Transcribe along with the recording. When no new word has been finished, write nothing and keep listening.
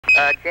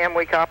Jim,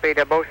 we copied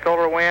both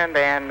solar wind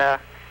and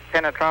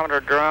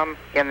penetrometer drum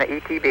in the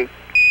ETB.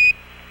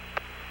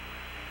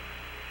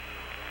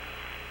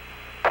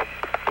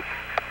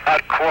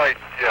 Not quite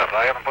yet.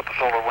 I haven't put the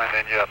solar wind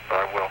in yet, but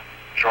I will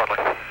shortly.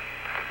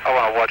 I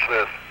want to watch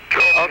this. Joe,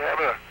 you have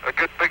a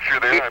good picture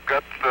there. I've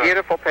got...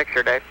 Beautiful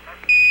picture, Dave.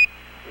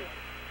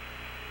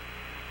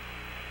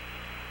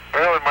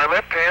 Well, in my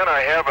left hand,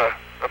 I have a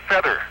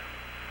feather.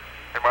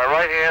 In my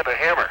right hand, a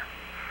hammer.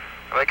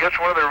 And I guess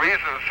one of the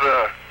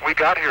reasons we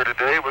got here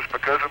today was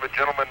because of a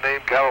gentleman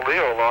named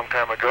Galileo a long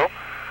time ago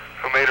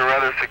who made a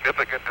rather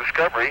significant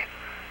discovery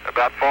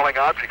about falling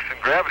objects in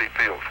gravity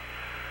fields.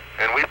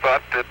 And we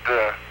thought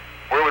that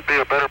where would be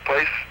a better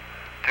place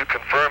to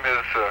confirm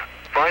his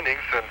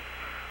findings than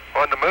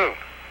on the moon.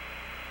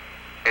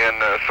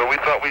 And so we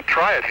thought we'd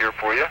try it here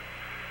for you.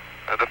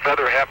 The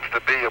feather happens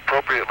to be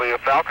appropriately a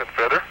falcon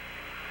feather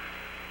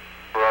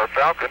for our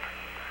falcon.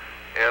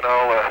 And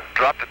I'll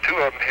drop the two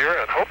of them here,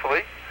 and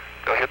hopefully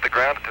they'll hit the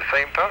ground at the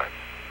same time.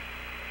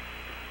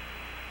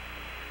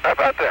 How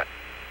about that?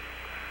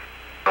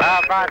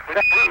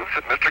 Which proves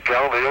that Mr.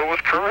 Galileo was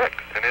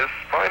correct in his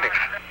findings.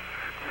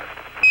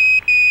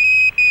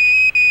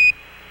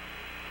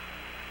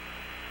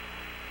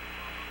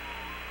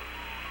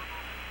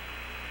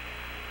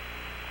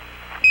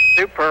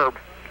 Superb.